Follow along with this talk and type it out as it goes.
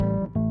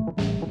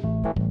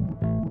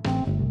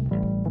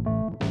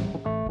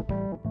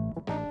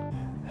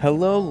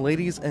Hello,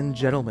 ladies and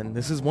gentlemen.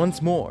 This is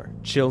once more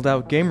Chilled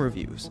Out Game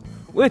Reviews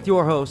with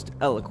your host,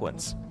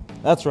 Eloquence.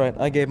 That's right,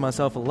 I gave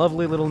myself a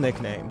lovely little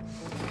nickname.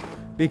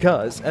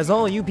 Because, as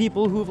all you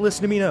people who've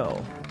listened to me know,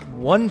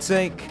 one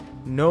take,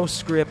 no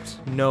script,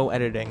 no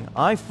editing.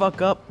 I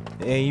fuck up,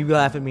 and you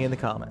laugh at me in the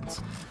comments.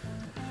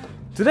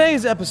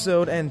 Today's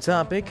episode and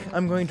topic,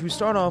 I'm going to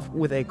start off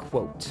with a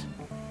quote.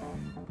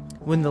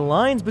 When the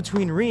lines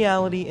between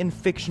reality and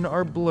fiction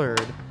are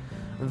blurred,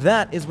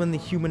 that is when the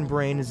human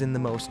brain is in the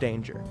most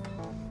danger.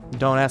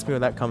 Don't ask me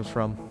where that comes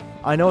from.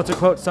 I know it's a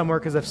quote somewhere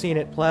because I've seen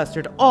it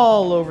plastered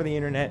all over the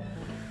internet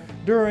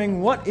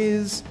during what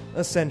is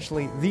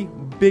essentially the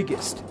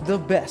biggest, the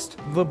best,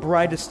 the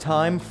brightest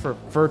time for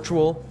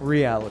virtual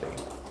reality.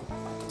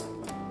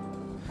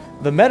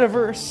 The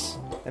metaverse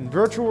and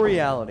virtual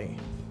reality.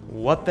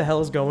 What the hell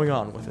is going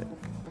on with it?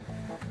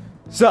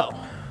 So,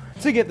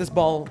 to get this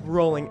ball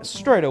rolling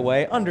straight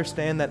away,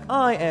 understand that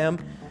I am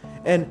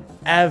an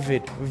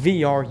avid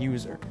VR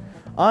user.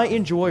 I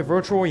enjoy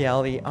virtual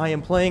reality. I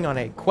am playing on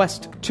a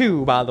Quest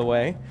 2, by the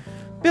way,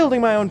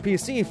 building my own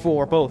PC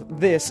for both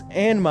this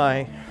and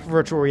my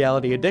virtual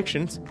reality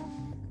addictions.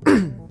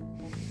 And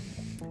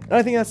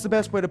I think that's the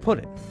best way to put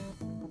it.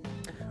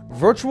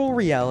 Virtual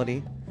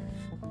reality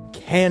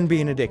can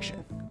be an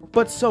addiction,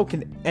 but so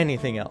can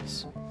anything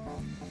else.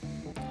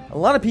 A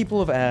lot of people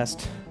have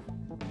asked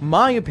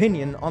my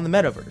opinion on the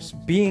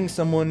metaverse, being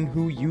someone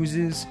who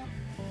uses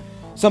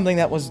something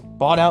that was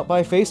bought out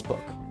by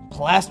Facebook,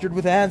 plastered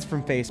with ads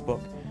from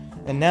Facebook,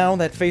 and now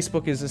that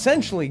Facebook is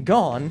essentially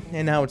gone,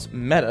 and now it's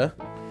Meta,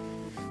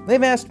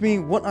 they've asked me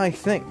what I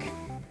think.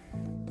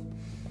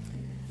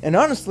 And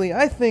honestly,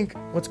 I think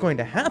what's going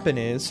to happen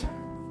is,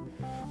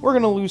 we're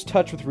going to lose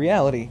touch with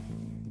reality.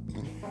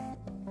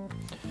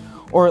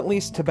 Or at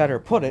least, to better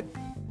put it,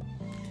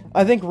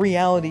 I think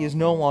reality is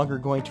no longer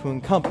going to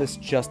encompass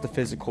just the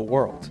physical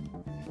world.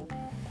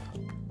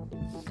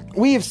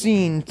 We have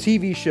seen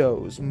TV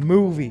shows,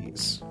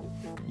 movies,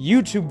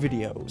 YouTube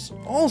videos,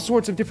 all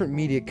sorts of different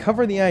media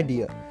cover the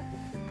idea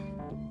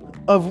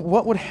of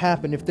what would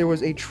happen if there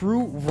was a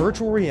true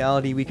virtual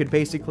reality we could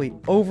basically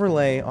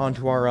overlay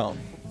onto our own.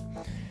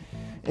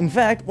 In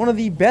fact, one of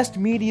the best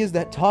medias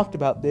that talked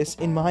about this,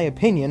 in my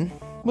opinion,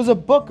 was a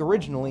book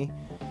originally,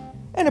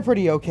 and a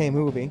pretty okay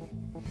movie.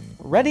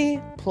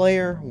 Ready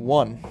Player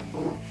One.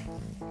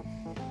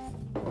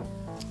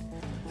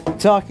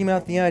 Talking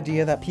about the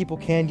idea that people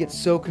can get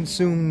so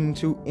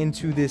consumed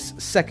into this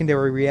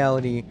secondary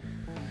reality,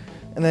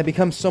 and that it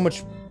becomes so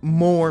much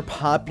more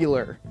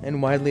popular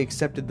and widely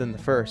accepted than the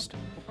first.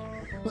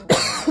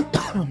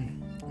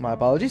 My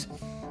apologies.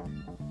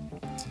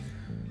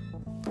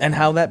 And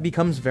how that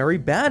becomes very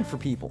bad for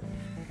people.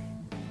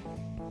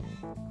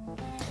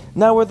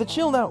 Now, where the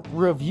chilled out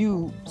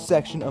review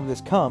section of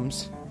this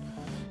comes,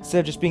 instead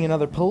of just being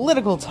another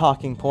political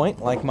talking point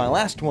like my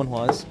last one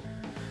was,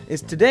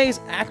 is today's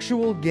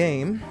actual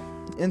game,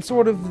 and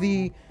sort of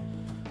the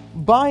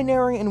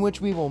binary in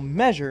which we will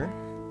measure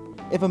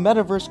if a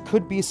metaverse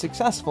could be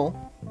successful,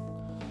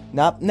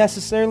 not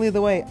necessarily the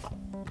way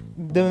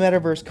the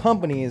metaverse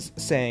company is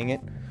saying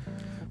it,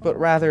 but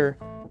rather,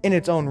 in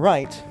its own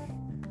right,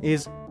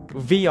 is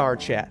VR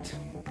chat.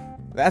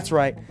 That's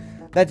right,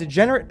 that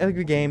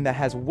degenerate game that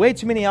has way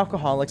too many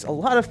alcoholics, a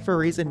lot of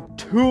furries, and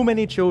too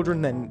many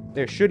children than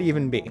there should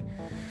even be.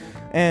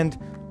 And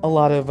a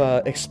lot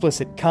of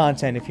explicit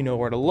content if you know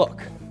where to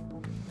look.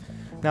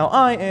 Now,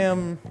 I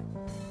am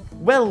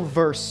well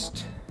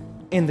versed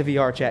in the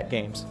VR chat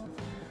games.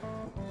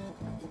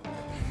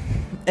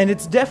 And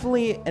it's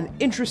definitely an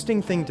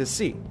interesting thing to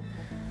see.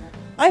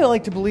 I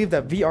like to believe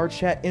that VR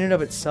chat in and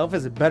of itself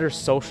is a better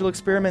social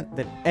experiment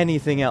than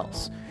anything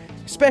else.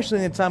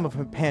 Especially in the time of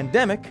a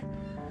pandemic,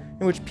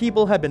 in which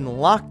people have been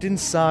locked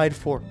inside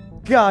for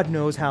God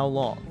knows how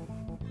long.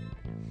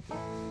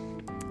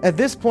 At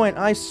this point,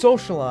 I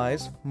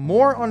socialize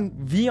more on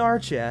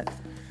VR chat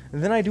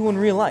than I do in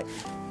real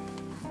life.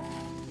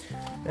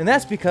 And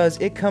that's because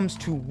it comes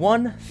to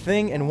one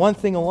thing and one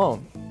thing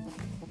alone.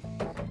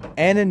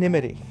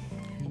 Anonymity.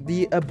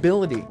 The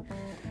ability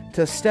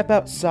to step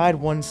outside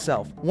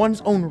oneself,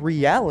 one's own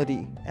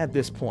reality at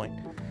this point,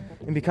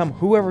 and become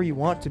whoever you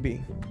want to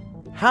be,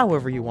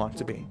 however you want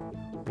to be,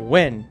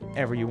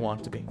 whenever you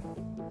want to be.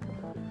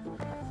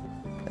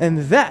 And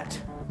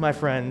that, my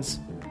friends,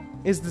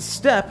 is the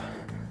step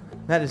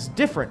that is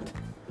different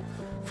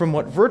from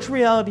what virtual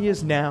reality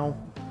is now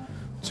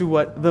to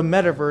what the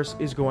metaverse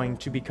is going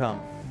to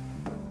become.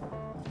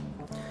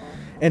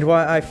 And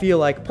why I feel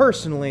like,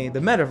 personally, the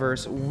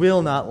metaverse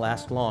will not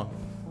last long.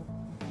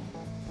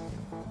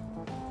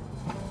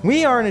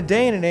 We are in a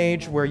day and an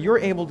age where you're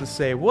able to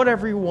say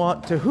whatever you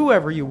want to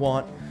whoever you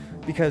want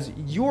because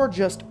you're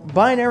just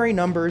binary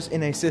numbers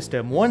in a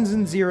system, ones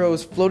and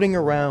zeros floating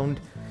around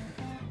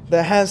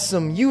that has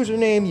some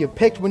username you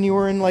picked when you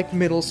were in, like,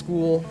 middle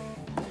school,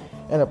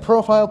 and a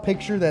profile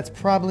picture that's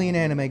probably an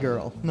anime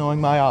girl, knowing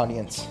my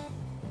audience.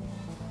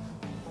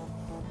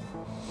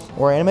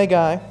 Or anime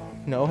guy,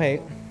 no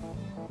hate.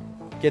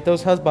 Get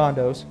those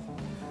husbandos.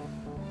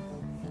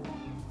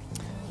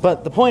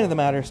 But the point of the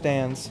matter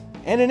stands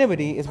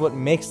Anonymity is what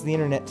makes the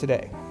internet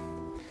today.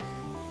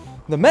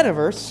 The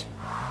metaverse,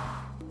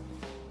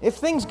 if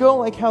things go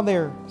like how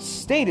they're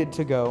stated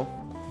to go,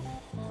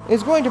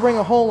 is going to bring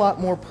a whole lot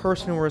more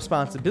personal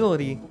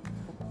responsibility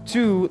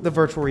to the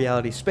virtual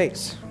reality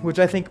space, which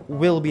I think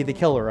will be the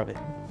killer of it.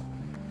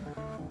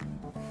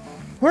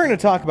 We're going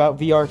to talk about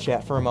VR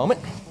chat for a moment,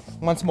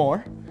 once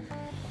more,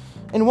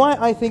 and why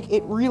I think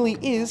it really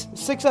is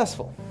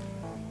successful.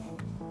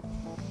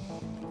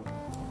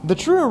 The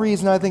true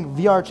reason I think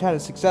VR chat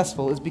is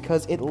successful is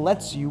because it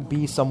lets you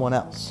be someone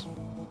else.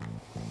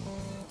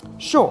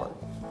 Sure,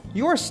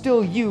 you're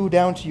still you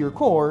down to your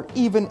core,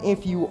 even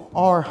if you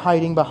are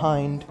hiding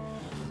behind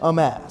a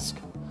mask.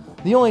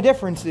 The only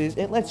difference is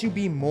it lets you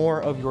be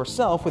more of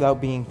yourself without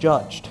being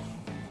judged.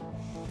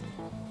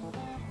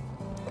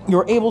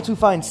 You're able to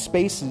find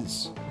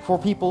spaces for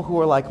people who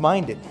are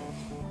like-minded.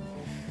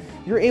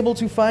 You're able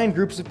to find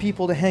groups of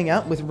people to hang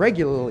out with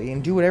regularly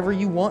and do whatever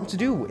you want to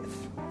do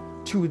with,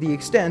 to the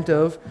extent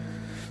of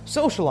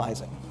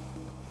socializing.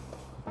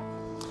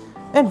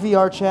 And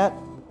VR chat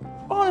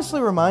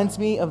honestly reminds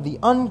me of the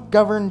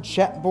ungoverned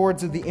chat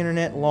boards of the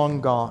internet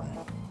long gone.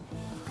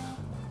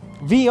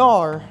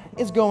 VR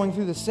is going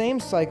through the same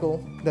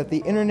cycle that the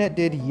internet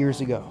did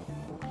years ago,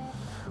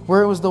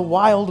 where it was the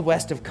Wild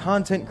West of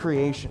content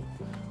creation,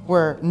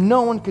 where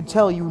no one could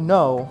tell you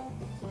no,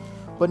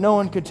 but no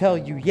one could tell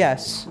you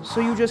yes, so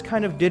you just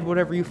kind of did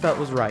whatever you felt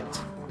was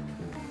right.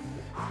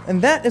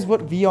 And that is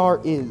what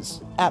VR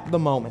is at the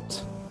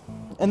moment.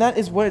 And that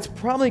is what it's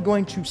probably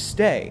going to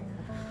stay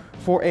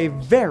for a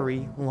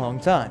very long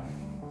time.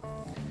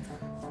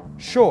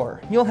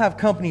 Sure, you'll have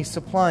companies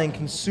supplying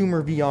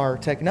consumer VR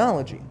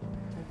technology,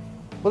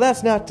 but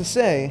that's not to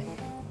say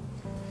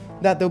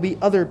that there'll be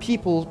other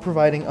people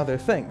providing other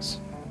things.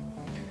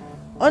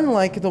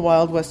 Unlike the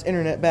Wild West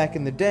internet back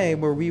in the day,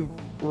 where we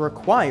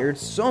required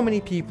so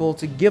many people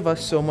to give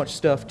us so much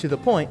stuff to the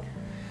point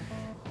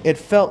it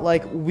felt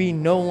like we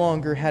no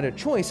longer had a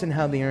choice in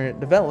how the internet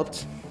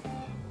developed,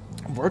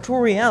 virtual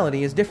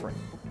reality is different.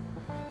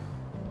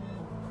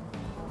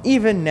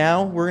 Even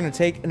now, we're going to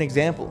take an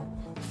example.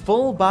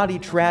 Full body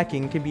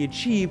tracking can be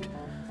achieved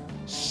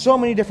so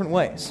many different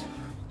ways.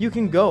 You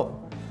can go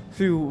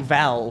through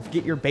Valve,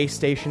 get your base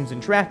stations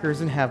and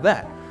trackers and have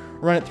that.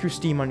 Run it through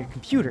Steam on your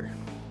computer.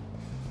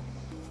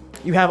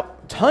 You have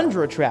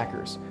Tundra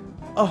trackers,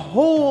 a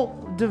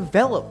whole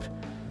developed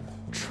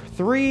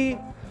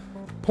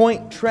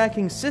 3-point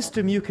tracking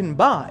system you can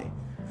buy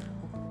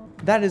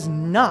that is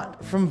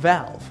not from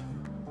Valve.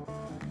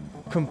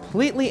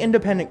 Completely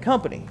independent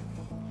company.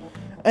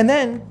 And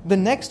then the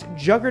next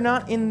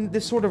juggernaut in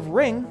this sort of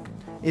ring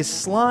is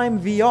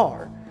Slime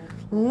VR,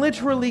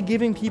 literally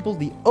giving people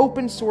the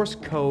open source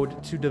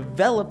code to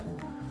develop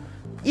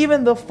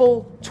even the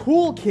full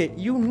toolkit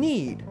you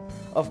need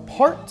of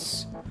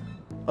parts,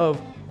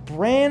 of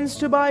brands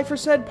to buy for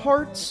said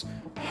parts,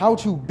 how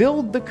to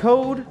build the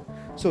code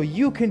so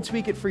you can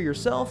tweak it for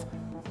yourself,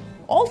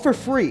 all for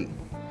free.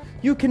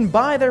 You can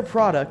buy their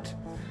product,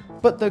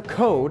 but the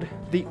code,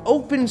 the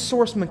open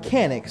source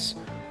mechanics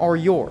are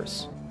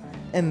yours.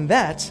 And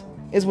that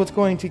is what's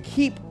going to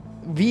keep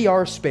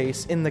VR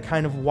space in the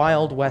kind of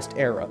Wild West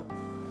era,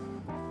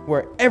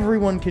 where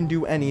everyone can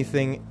do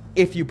anything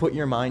if you put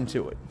your mind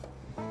to it.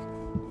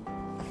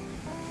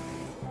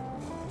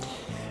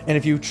 And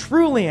if you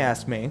truly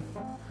ask me,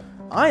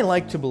 I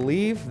like to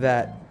believe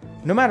that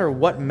no matter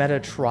what Meta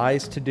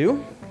tries to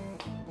do,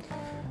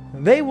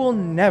 they will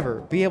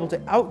never be able to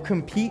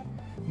outcompete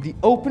the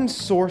open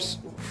source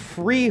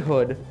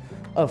freehood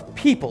of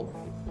people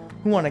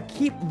who want to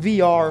keep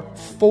VR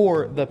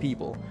for the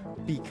people,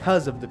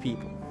 because of the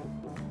people.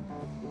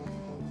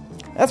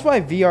 That's why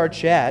VR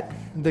Chat,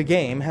 the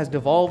game, has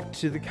devolved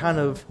to the kind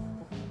of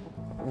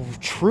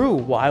true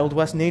Wild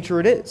West nature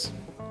it is.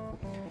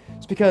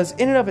 It's because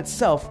in and of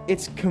itself,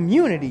 its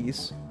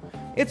communities,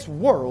 its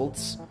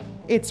worlds,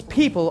 its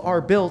people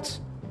are built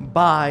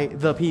by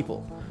the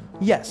people.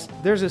 Yes,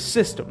 there's a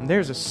system,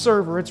 there's a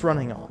server it's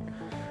running on,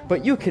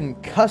 but you can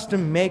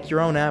custom make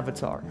your own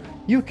avatar.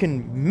 You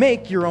can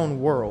make your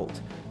own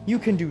world. You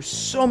can do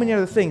so many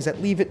other things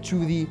that leave it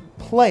to the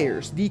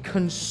players, the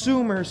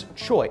consumer's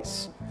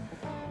choice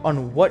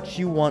on what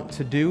you want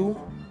to do,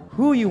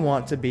 who you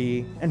want to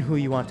be, and who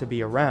you want to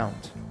be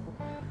around.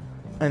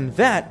 And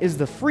that is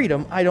the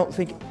freedom I don't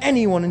think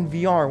anyone in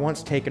VR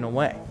wants taken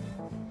away.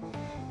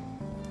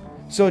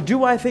 So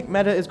do I think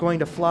Meta is going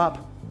to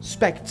flop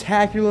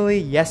spectacularly?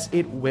 Yes,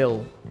 it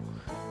will.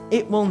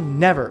 It will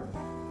never,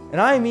 and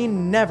I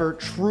mean never,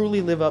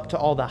 truly live up to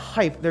all the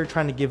hype they're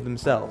trying to give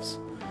themselves.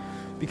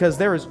 Because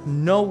there is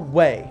no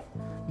way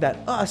that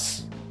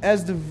us,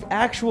 as the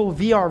actual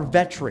VR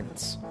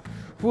veterans,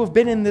 who have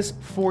been in this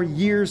for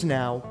years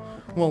now,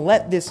 will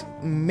let this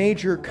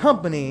major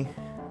company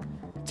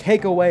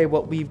take away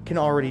what we can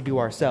already do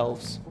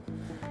ourselves.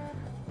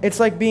 It's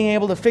like being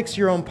able to fix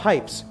your own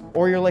pipes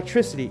or your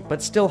electricity,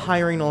 but still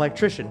hiring an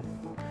electrician.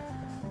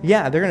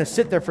 Yeah, they're going to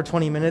sit there for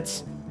 20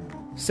 minutes,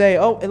 say,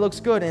 oh, it looks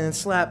good, and then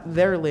slap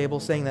their label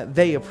saying that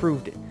they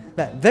approved it,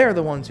 that they're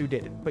the ones who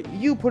did it, but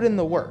you put in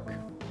the work.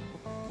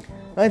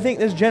 I think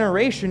this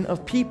generation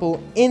of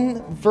people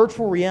in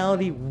virtual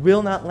reality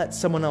will not let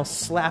someone else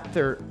slap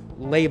their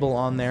label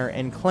on there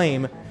and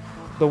claim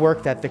the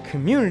work that the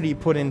community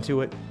put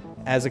into it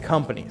as a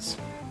company's.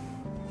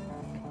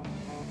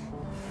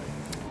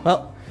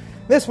 Well,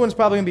 this one's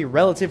probably going to be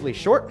relatively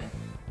short.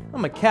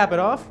 I'm going to cap it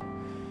off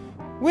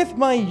with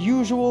my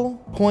usual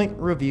point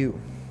review.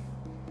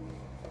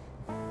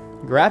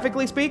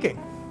 Graphically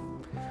speaking,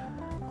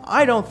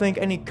 I don't think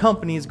any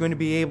company is going to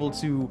be able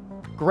to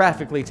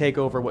graphically take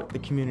over what the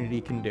community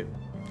can do.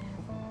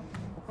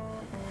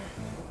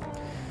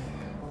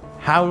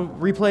 How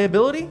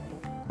replayability?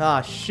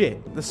 Ah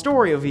shit, the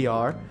story of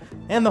VR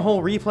and the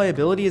whole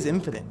replayability is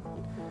infinite.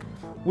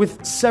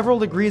 With several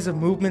degrees of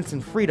movements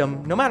and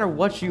freedom, no matter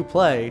what you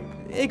play,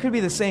 it could be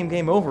the same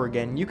game over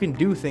again. You can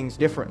do things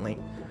differently.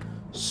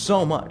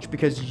 So much,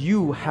 because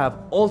you have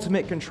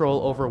ultimate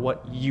control over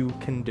what you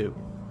can do.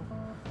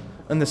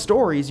 And the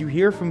stories you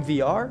hear from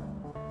VR,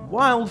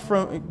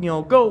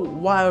 go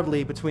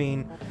wildly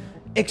between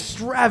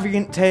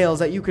extravagant tales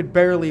that you could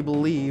barely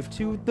believe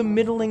to the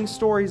middling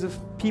stories of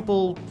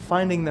people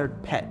finding their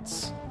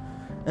pets.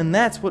 And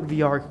that's what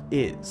VR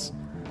is.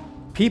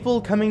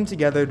 People coming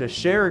together to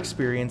share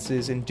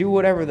experiences and do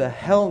whatever the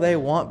hell they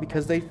want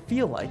because they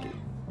feel like it.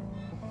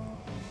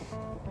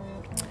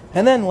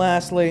 And then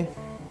lastly,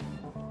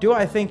 do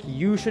I think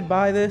you should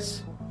buy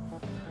this?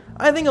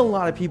 I think a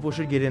lot of people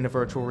should get into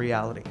virtual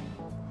reality.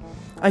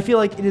 I feel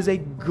like it is a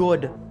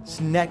good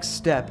next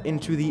step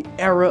into the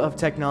era of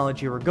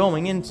technology we're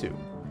going into.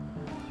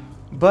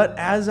 But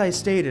as I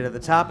stated at the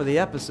top of the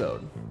episode,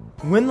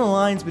 when the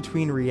lines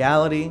between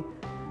reality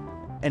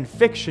and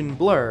fiction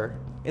blur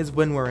is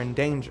when we're in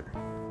danger.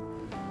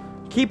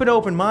 Keep an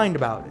open mind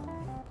about it,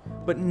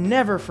 but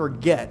never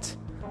forget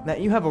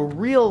that you have a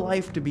real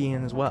life to be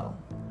in as well.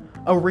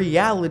 A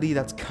reality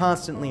that's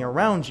constantly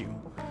around you,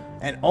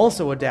 and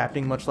also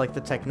adapting much like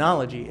the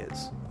technology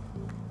is.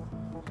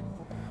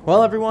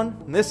 Well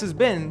everyone, this has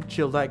been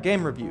Chilled Out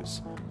Game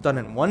Reviews, done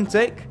in one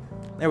take.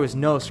 There was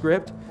no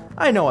script.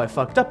 I know I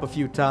fucked up a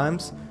few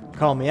times.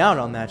 Call me out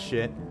on that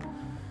shit.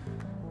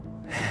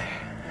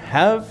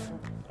 Have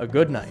a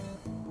good night.